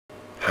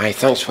Hi,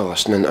 thanks for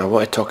listening. I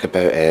want to talk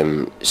about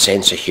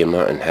sense of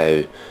humour and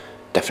how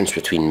difference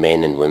between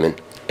men and women,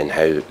 and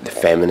how the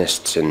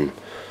feminists and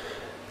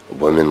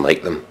women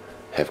like them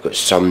have got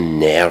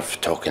some nerve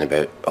talking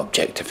about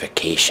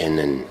objectification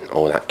and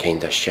all that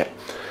kind of shit.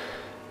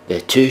 The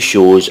two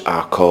shows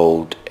are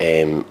called,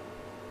 they're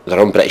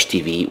on British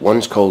TV.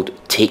 One's called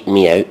Take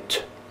Me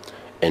Out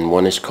and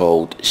one is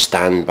called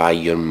Stand By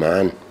Your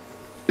Man.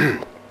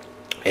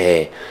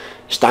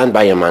 Stand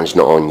By Your Man's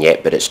not on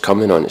yet, but it's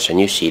coming on. It's a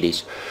new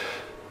series.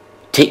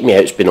 Take Me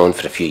Out's been on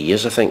for a few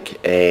years, I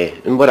think.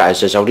 And what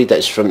it is I'll read it.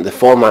 It's from the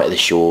format of the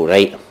show,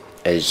 right?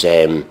 Is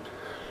the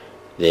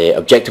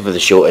objective of the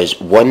show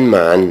is one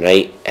man,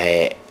 right,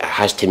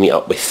 has to meet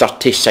up with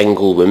 30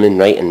 single women,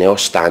 right, and they all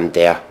stand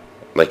there,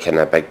 like in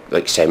a big,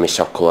 like,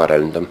 semicircle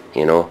around them,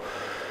 you know,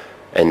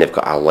 and they've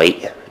got a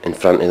light in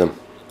front of them.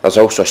 There's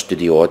also a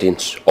studio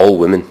audience, all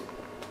women,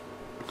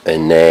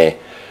 and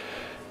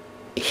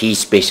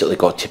he's basically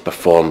got to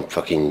perform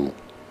fucking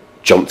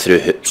jump through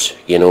hoops,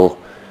 you know,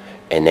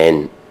 and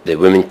then the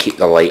women keep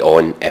the light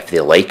on if they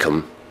like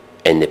him,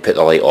 and they put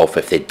the light off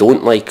if they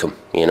don't like him,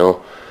 you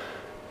know.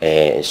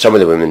 Some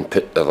of the women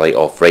put the light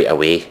off right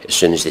away as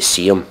soon as they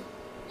see him,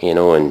 you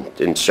know, and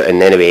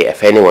anyway,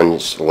 if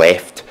anyone's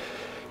left,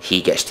 he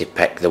gets to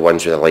pick the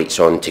ones with the lights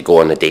on to go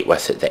on a date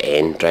with at the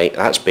end, right?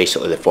 That's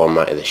basically the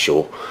format of the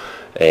show.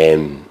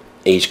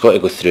 He's got to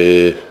go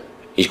through,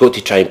 he's got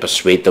to try and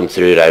persuade them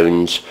through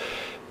rounds,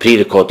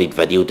 pre-recorded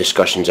video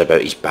discussions about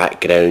his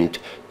background,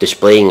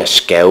 displaying a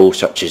skill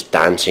such as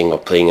dancing or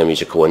playing a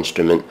musical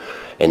instrument,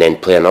 and then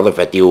play another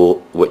video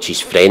which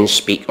his friends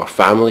speak or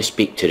family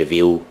speak to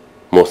reveal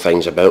more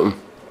things about him.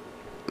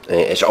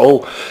 It's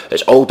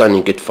all done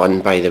in good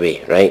fun, by the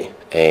way, right?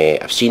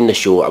 I've seen the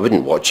show. I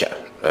wouldn't watch it.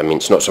 I mean,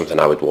 it's not something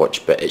I would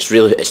watch, but it's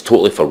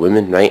totally for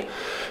women, right?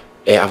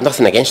 I've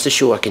nothing against the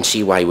show. I can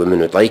see why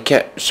women would like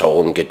it. It's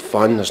all in good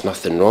fun. There's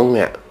nothing wrong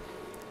with it.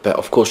 But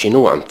of course, you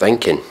know what I'm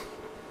thinking.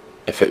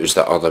 If it was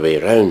the other way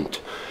around.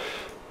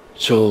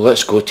 So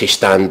let's go to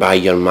Stand By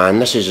Your Man.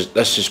 This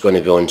is going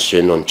to be on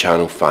soon on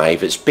Channel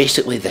 5. It's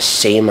basically the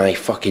same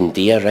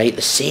idea, right?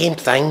 The same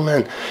thing,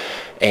 man.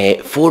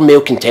 4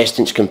 male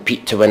contestants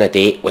compete to win a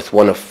date with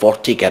one of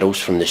 40 girls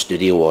from the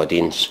studio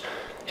audience.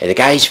 The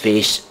guys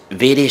face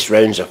various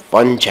rounds of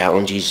fun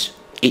challenges,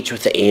 each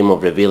with the aim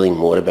of revealing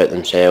more about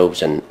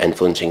themselves and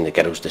influencing the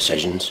girls'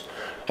 decisions.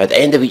 At the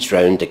end of each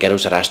round, the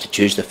girls are asked to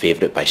choose their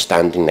favourite by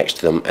standing next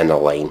to them in a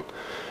line.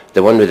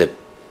 The one with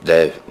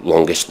the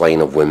longest line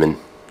of women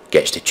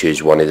gets to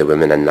choose one of the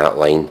women in that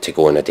line to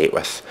go on a date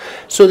with.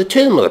 So the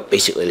two of them are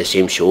basically the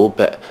same show,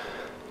 but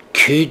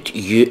could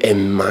you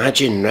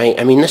imagine, right?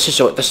 I mean, this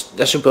will be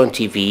on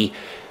TV.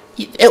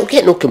 It'll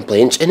get no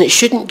complaints, and it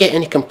shouldn't get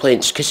any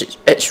complaints because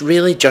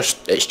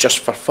it's just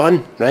for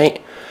fun,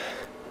 right?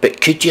 But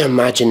could you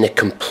imagine the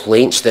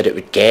complaints that it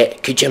would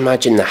get? Could you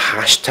imagine the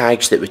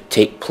hashtags that would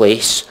take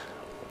place?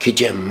 Could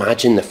you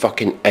imagine the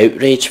fucking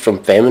outrage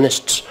from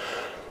feminists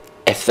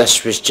if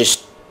this was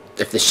just,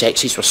 if the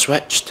sexes were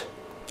switched?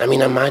 I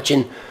mean,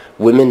 imagine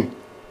women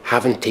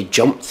having to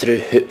jump through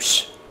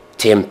hoops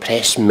to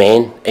impress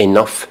men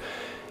enough,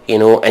 you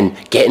know,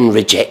 and getting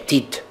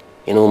rejected,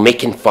 you know,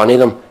 making fun of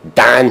them,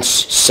 dance,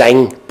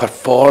 sing,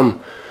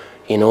 perform,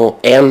 you know,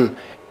 earn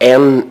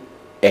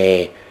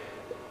the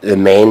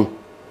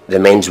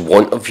men's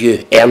want of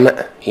you, earn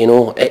it, you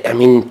know. I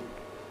mean,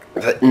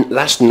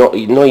 that's not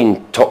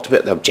even talked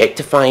about the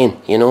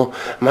objectifying, you know.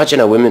 Imagine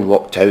a woman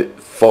walked out,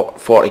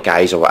 40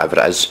 guys or whatever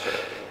it is,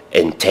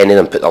 and 10 of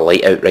them put the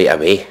light out right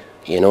away,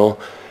 you know.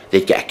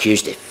 They'd get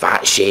accused of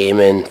fat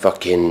shaming,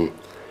 fucking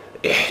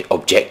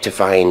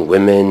objectifying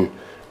women,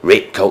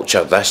 rape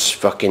culture, this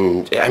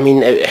fucking, I mean,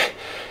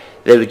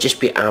 there would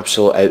just be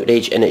absolute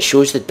outrage, and it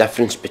shows the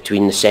difference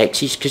between the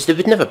sexes, because they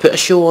would never put a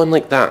show on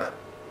like that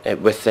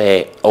with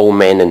all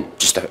men and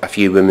just a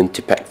few women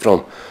to pick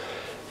from,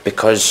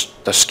 because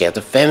they're scared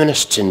of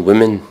feminists, and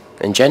women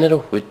in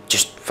general would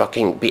just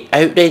fucking be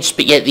outraged.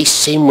 But yet these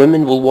same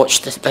women will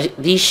watch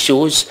these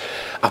shows,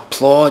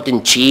 applaud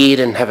and cheer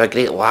and have a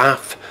great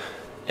laugh.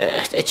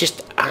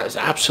 It's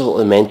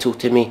absolutely mental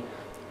to me.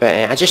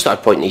 But I just thought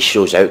I'd point these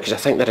shows out because I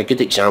think they're a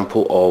good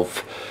example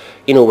of,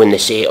 you know, when they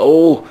say,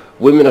 oh,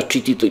 women are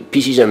treated like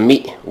pieces of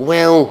meat.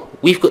 Well,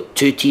 we've got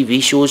 2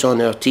 TV shows on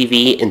our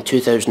TV in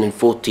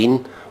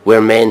 2014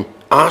 where men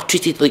are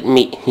treated like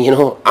meat, you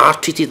know, are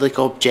treated like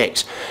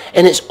objects,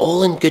 and it's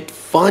all in good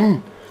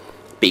fun.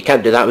 But you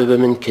can't do that with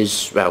women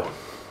because, well,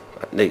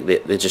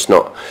 they're just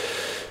not,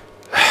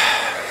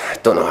 I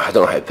don't know how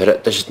to put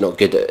it, they're just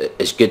not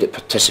as good at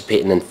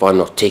participating in fun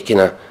or taking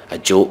a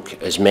joke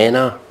as men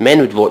are. Men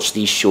would watch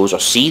these shows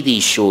or see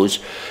these shows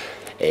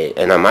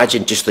and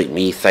imagine, just like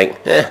me, think,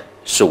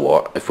 so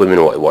what, if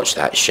women want to watch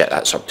that shit,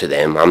 that's up to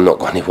them, I'm not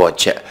going to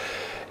watch it.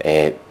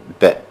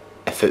 But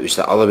if it was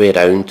the other way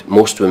around,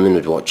 most women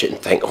would watch it and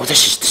think, oh,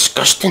 this is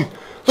disgusting,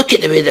 look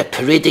at the way they're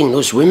parading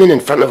those women in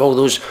front of all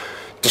those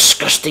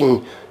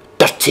disgusting,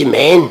 dirty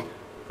men,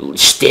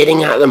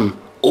 staring at them,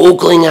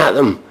 ogling at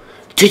them,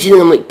 treating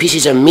them like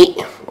pieces of meat.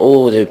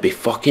 Oh, there would be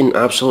fucking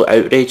absolute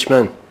outrage,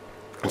 man.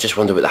 I just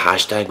wonder what the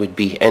hashtag would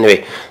be.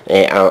 Anyway,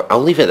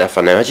 I'll leave it there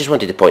for now. I just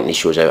wanted to point these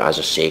shows out, as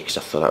I say, because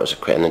I thought that was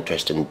quite an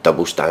interesting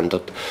double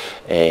standard.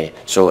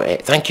 So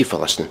thank you for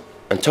listening.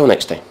 Until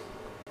next time.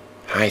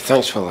 Hi,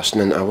 thanks for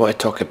listening. I want to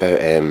talk about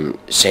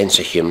sense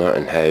of humour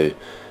and how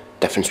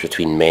difference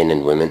between men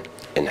and women,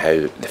 and how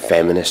the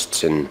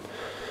feminists and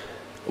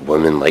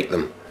women like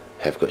them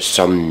have got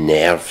some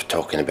nerve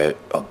talking about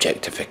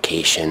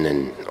objectification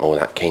and all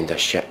that kind of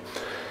shit.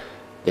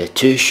 The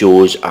two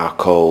shows are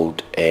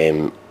called,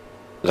 they're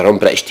on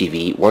British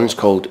TV. One's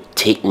called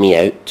Take Me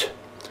Out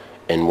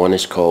and one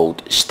is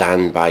called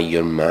Stand By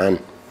Your Man.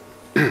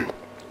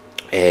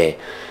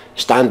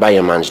 Stand By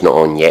Your Man's not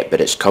on yet,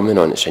 but it's coming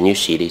on. It's a new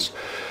series.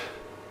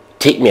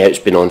 Take Me Out's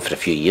been on for a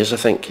few years, I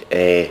think.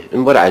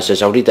 And what it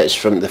is I'll read it. It's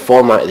from the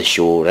format of the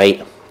show,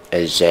 right,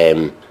 is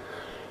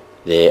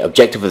the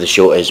objective of the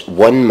show is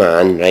one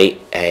man,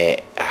 right,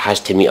 has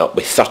to meet up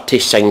with 30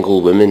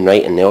 single women,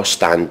 right, and they all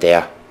stand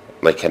there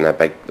like in a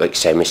big like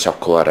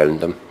semicircle around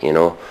them, you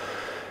know,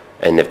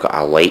 and they've got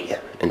a light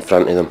in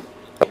front of them.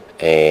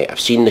 I've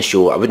seen the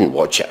show. I wouldn't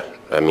watch it.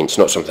 I mean, it's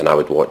not something I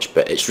would watch,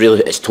 but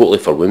it's totally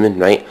for women,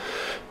 right?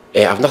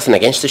 I've nothing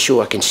against the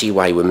show. I can see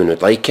why women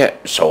would like it.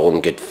 It's all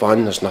in good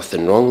fun. There's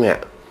nothing wrong with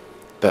it.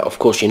 But of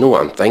course, you know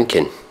what I'm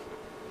thinking.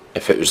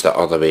 If it was the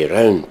other way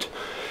around.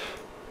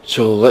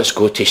 So let's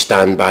go to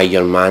Stand By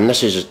Your Man.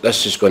 This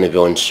is going to be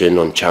on soon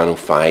on Channel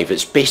 5.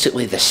 It's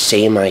basically the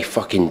same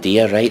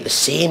idea, right? The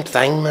same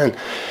thing, man.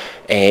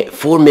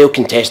 4 male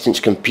contestants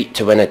compete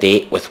to win a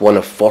date with one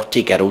of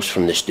 40 girls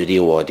from the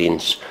studio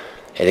audience.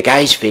 The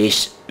guys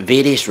face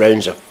various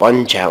rounds of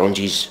fun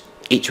challenges,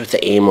 each with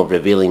the aim of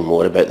revealing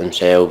more about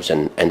themselves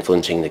and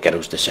influencing the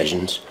girls'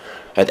 decisions.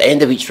 At the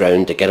end of each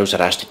round, the girls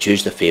are asked to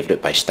choose the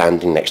favourite by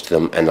standing next to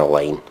them in a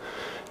line.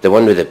 The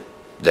one with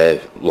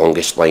the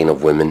longest line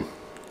of women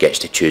gets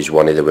to choose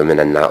one of the women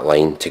in that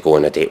line to go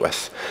on a date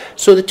with.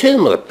 So the two of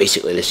them are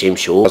basically the same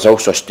show. There's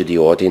also a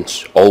studio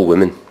audience, all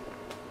women.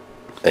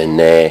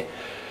 And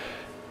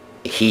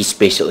he's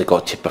basically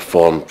got to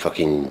perform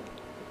fucking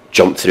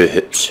jump through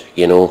hoops,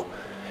 you know.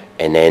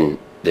 And then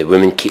the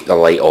women keep the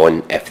light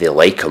on if they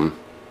like him,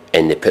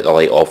 and they put the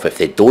light off if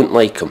they don't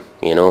like him,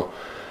 you know.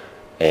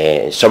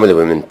 Some of the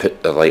women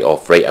put the light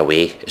off right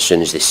away as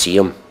soon as they see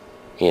him,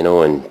 you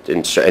know. And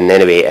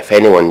anyway, if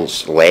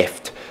anyone's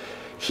left,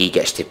 he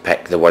gets to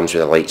pick the ones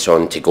with the lights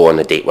on to go on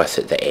a date with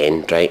at the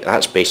end, right?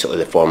 That's basically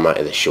the format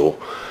of the show.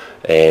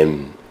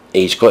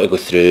 He's got to go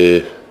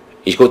through,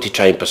 he's got to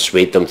try and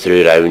persuade them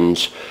through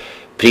rounds,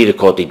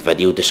 pre-recorded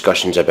video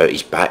discussions about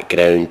his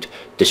background,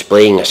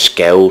 displaying a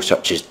skill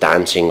such as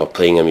dancing or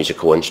playing a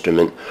musical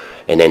instrument,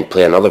 and then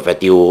play another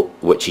video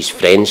which his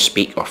friends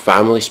speak or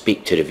family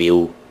speak to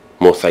reveal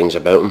more things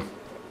about him.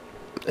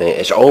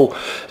 It's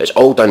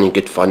all done in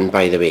good fun,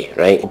 by the way,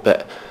 right?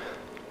 But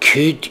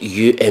could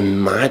you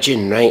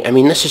imagine, right? I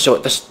mean, this will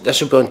be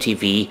on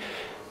TV.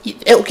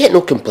 It'll get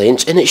no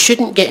complaints, and it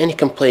shouldn't get any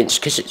complaints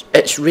because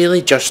it's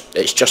really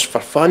just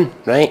for fun,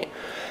 right?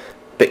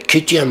 But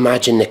could you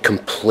imagine the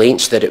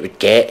complaints that it would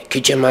get?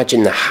 Could you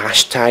imagine the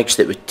hashtags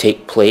that would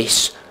take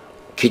place?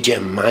 Could you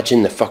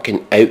imagine the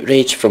fucking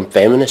outrage from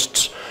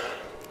feminists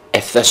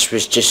if this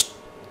was just,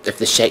 if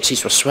the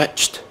sexes were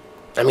switched?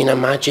 I mean,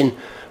 imagine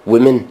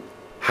women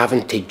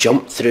having to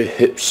jump through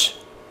hoops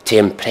to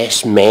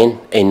impress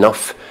men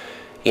enough,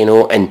 you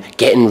know, and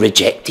getting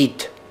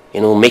rejected,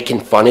 you know,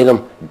 making fun of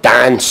them,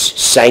 dance,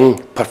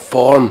 sing,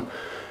 perform,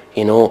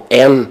 you know,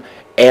 earn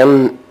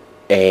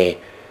the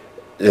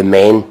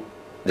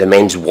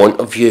men's want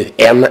of you,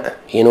 earn it,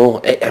 you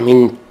know. I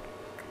mean,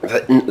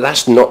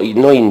 that's not, you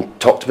know, even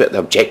talked about the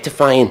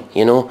objectifying,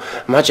 you know.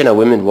 Imagine a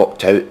woman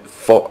walked out,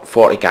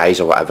 40 guys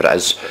or whatever it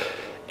is,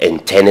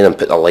 and 10 of them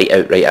put the light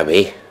out right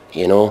away,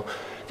 you know.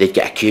 They'd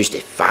get accused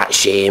of fat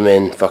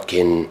shaming,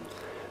 fucking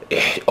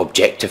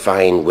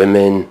objectifying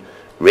women,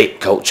 rape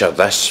culture,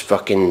 this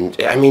fucking,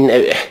 I mean,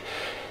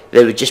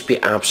 there would just be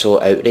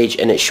absolute outrage,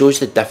 and it shows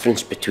the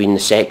difference between the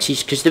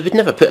sexes, because they would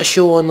never put a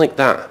show on like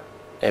that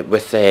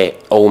with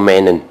all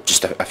men and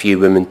just a few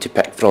women to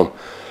pick from,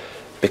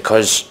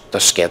 because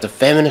they're scared of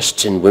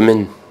feminists, and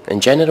women in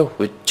general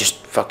would just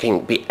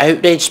fucking be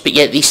outraged. But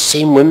yet these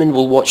same women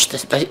will watch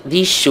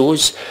these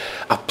shows,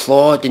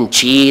 applaud and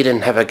cheer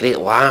and have a great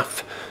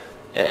laugh.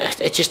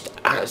 It's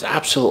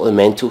absolutely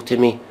mental to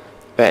me.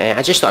 But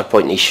I just thought I'd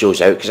point these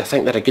shows out because I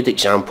think they're a good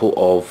example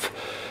of,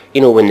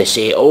 you know, when they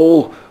say,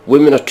 oh,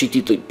 women are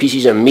treated like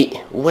pieces of meat.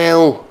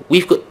 Well,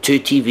 we've got 2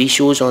 TV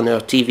shows on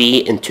our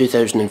TV in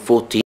 2014.